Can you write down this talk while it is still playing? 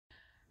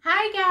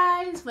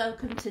Hi guys,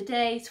 welcome to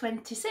day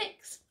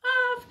 26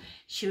 of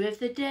Shoe of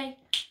the Day.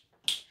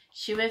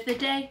 Shoe of the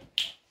Day.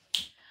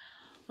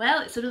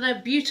 Well, it's another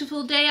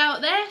beautiful day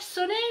out there,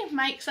 sunny.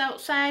 Mike's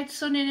outside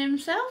sunning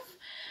himself.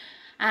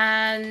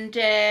 And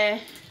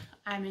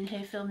I'm in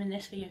here filming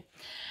this for you.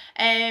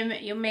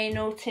 You may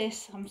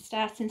notice I'm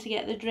starting to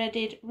get the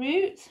dreaded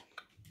roots.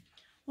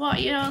 What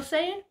are you all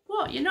saying?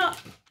 What, you're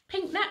not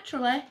pink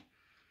naturally?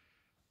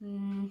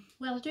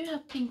 Well, I do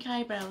have pink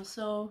eyebrows,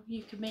 so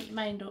you can make your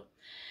mind up.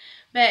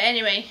 But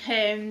anyway,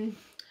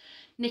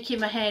 Nikki,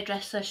 my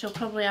hairdresser, she'll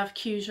probably have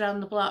queues around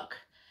the block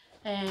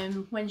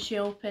when she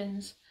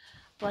opens.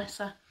 Bless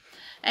her.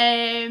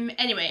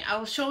 Anyway,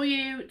 I'll show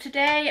you.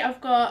 Today I've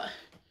got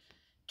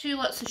 2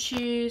 lots of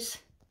shoes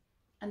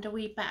and a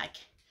wee bag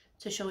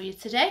to show you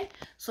today.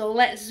 So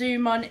let's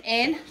zoom on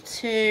in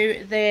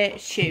to the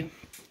shoe.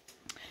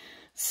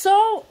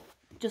 So,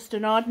 just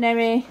an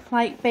ordinary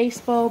like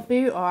baseball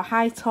boot or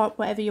high top,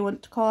 whatever you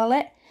want to call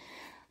it.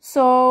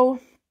 So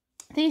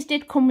these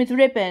did come with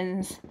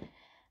ribbons,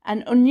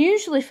 and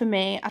unusually for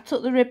me, I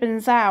took the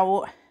ribbons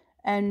out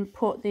and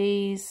put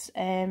these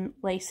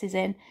laces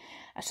in.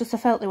 It's just I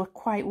felt they were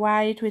quite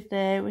wide with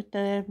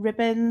the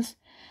ribbons.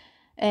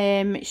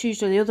 It's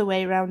usually the other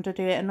way around I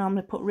do it. I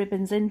normally put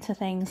ribbons into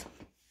things,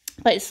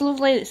 but it's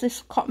lovely. It's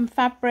this cotton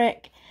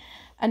fabric,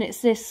 and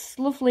it's this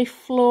lovely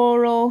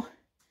floral.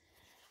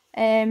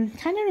 Kind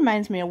of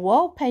reminds me of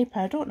wallpaper.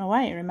 I don't know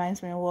why it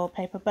reminds me of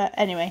wallpaper, but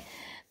anyway,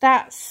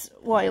 that's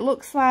what it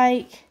looks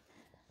like.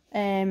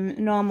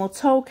 Normal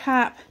toe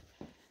cap,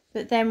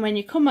 but then when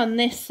you come on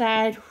this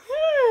side,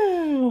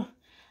 whoo,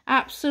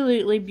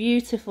 absolutely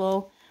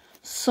beautiful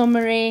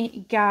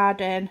summery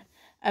garden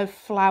of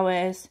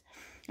flowers.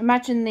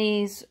 Imagine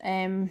these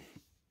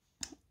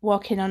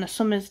walking on a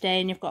summer's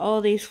day, and you've got all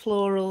these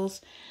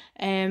florals,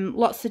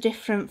 lots of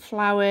different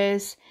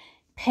flowers,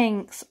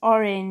 pinks,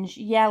 orange,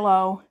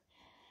 yellow,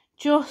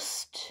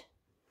 just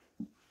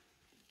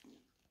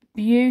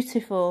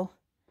beautiful.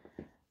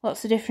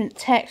 Lots of different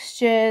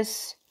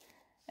textures.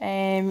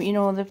 You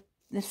know,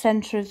 the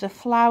centre of the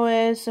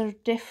flowers are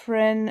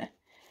different.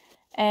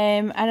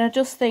 And I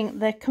just think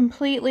they're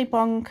completely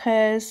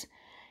bonkers,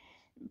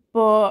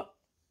 but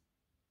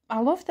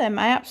I love them.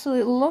 I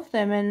absolutely love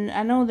them, and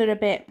I know they're a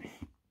bit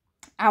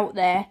out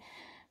there,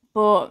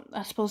 but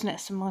I suppose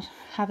next time we'll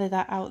have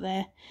that out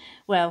there.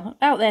 Well,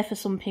 out there for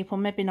some people,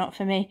 maybe not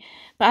for me.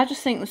 But I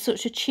just think they're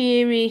such a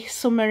cheery,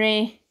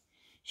 summery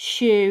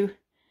shoe.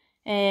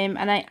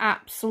 And I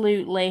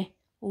absolutely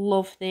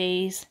love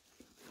these.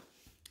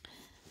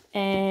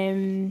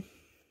 Nothing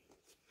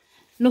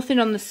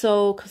on the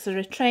sole because they're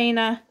a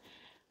trainer,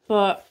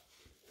 but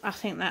I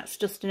think that's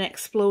just an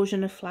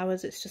explosion of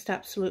flowers. It's just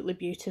absolutely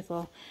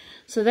beautiful.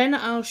 So then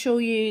I'll show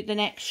you the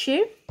next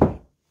shoe.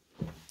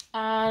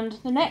 And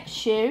the next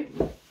shoe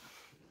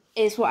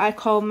is what I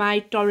call my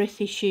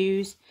Dorothy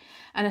shoes.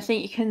 And I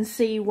think you can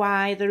see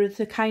why. They're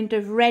the kind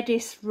of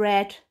reddish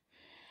red.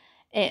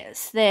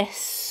 It's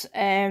this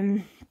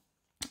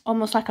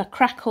almost like a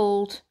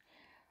crackled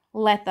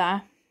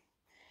leather.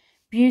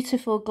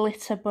 Beautiful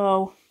glitter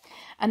bow.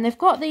 And they've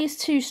got these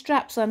 2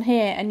 straps on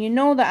here. And you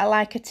know that I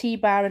like a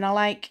T-bar and I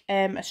like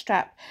a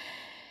strap.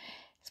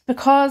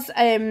 Because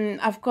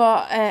I've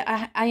got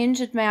I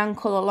injured my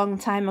ankle a long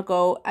time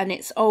ago, and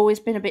it's always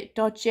been a bit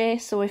dodgy.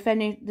 So if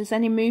there's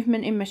any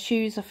movement in my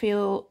shoes, I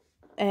feel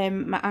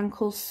my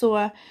ankle's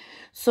sore.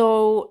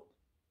 So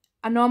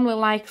I normally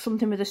like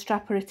something with a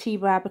strap or a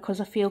T-bar because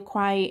I feel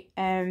quite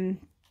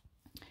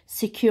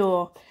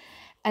secure.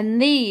 And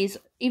these,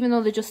 even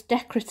though they're just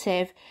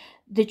decorative,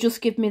 they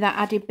just give me that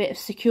added bit of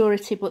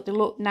security, but they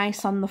look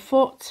nice on the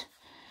foot.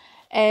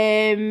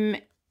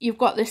 You've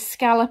got this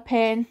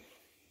scalloping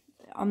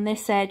on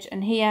this edge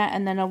and here,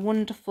 and then a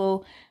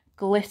wonderful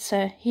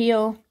glitter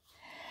heel.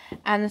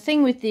 And the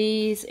thing with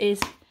these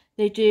is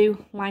they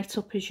do light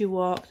up as you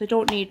walk. They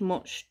don't need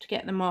much to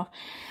get them off.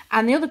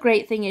 And the other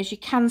great thing is you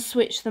can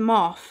switch them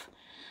off,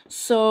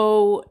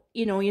 so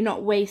you know you're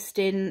not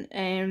wasting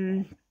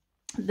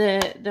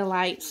the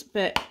lights.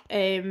 But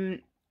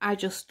I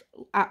just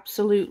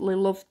absolutely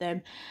love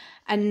them.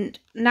 And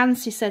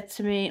Nancy said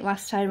to me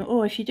last time,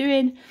 oh, if you're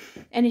doing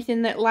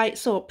anything that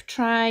lights up,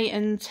 try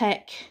and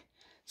take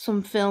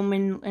some film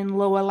in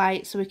lower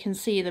light so we can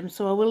see them.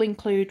 So I will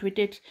include, we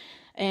did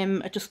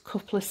just a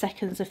couple of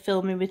seconds of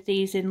filming with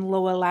these in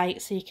lower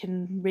light so you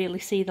can really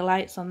see the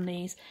lights on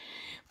these.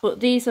 But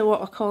these are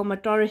what I call my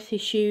Dorothy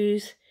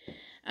shoes,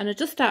 and I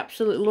just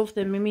absolutely love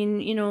them. I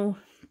mean, you know,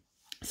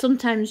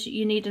 sometimes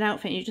you need an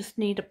outfit and you just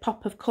need a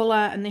pop of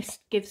colour, and this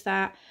gives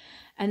that.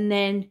 And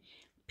then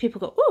people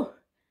go, oh,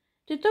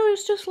 did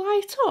those just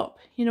light up?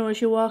 You know,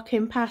 as you're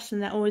walking past,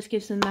 and that always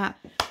gives them that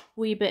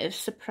wee bit of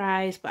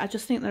surprise. But I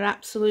just think they're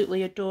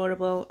absolutely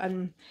adorable,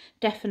 and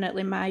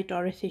definitely my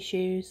Dorothy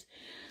shoes.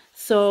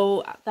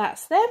 So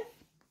that's them.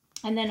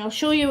 And then I'll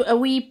show you a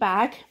wee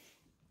bag.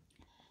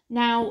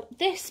 Now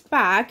this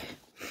bag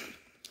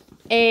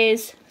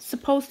is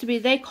supposed to be,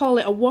 they call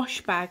it a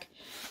wash bag.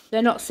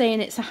 They're not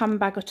saying it's a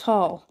handbag at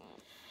all.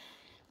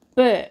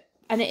 But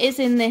and it is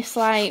in this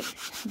like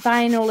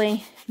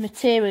vinyl-y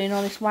material, you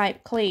know, this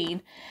white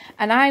clean.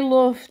 And I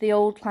love the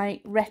old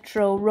like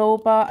retro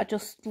robot. I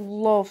just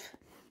love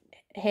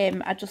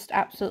him. I just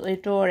absolutely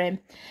adore him.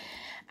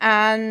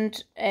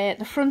 And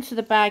the front of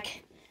the bag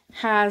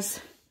has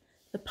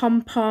the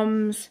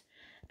pom-poms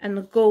and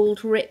the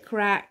gold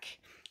rick-rack,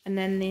 and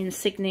then the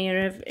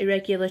insignia of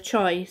Irregular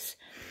Choice.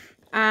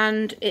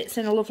 And it's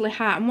in a lovely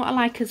hat. And what I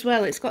like as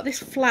well, it's got this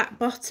flat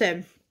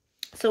bottom,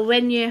 so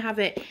when you have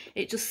it,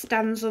 it just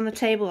stands on the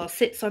table or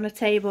sits on a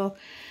table.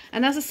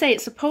 And as I say,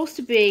 it's supposed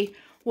to be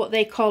what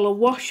they call a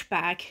wash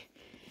bag,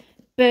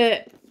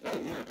 but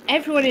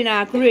everyone in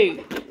our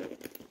group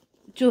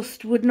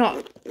just would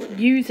not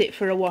use it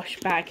for a wash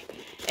bag.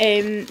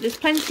 There's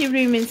plenty of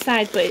room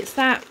inside, but it's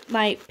that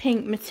like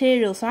pink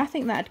material, so I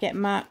think that'd get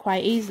marked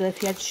quite easily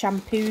if you had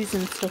shampoos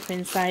and stuff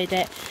inside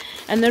it.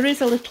 And there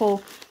is a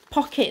little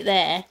pocket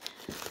there,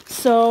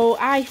 so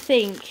I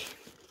think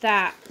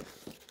that,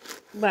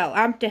 well,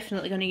 I'm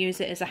definitely going to use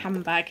it as a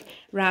handbag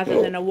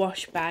rather than a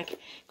wash bag,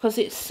 because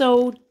it's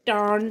so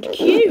darned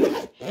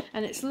cute.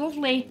 And it's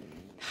lovely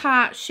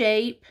heart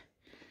shape,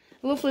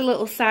 lovely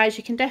little size.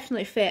 You can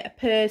definitely fit a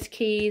purse,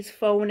 keys,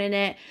 phone in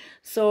it,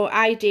 so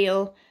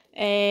ideal.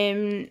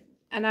 And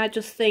I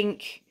just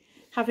think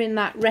having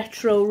that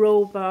retro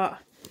robot,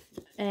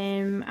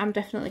 I'm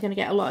definitely going to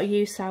get a lot of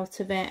use out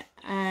of it.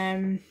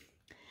 And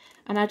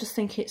I just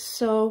think it's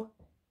so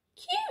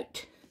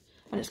cute.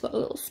 And it's got a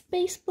little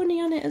space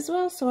bunny on it as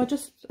well, so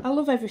I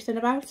love everything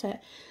about it.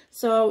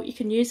 So you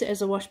can use it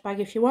as a wash bag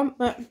if you want,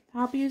 but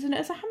I'll be using it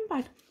as a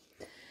handbag.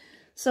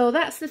 So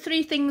that's the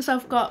 3 things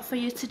I've got for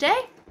you today,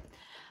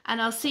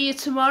 and I'll see you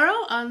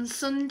tomorrow on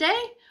Sunday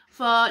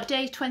for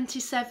day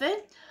 27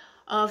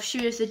 of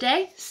Shoe of the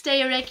Day.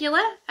 Stay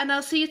irregular, and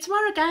I'll see you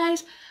tomorrow,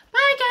 guys.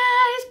 Bye,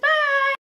 guys. Bye.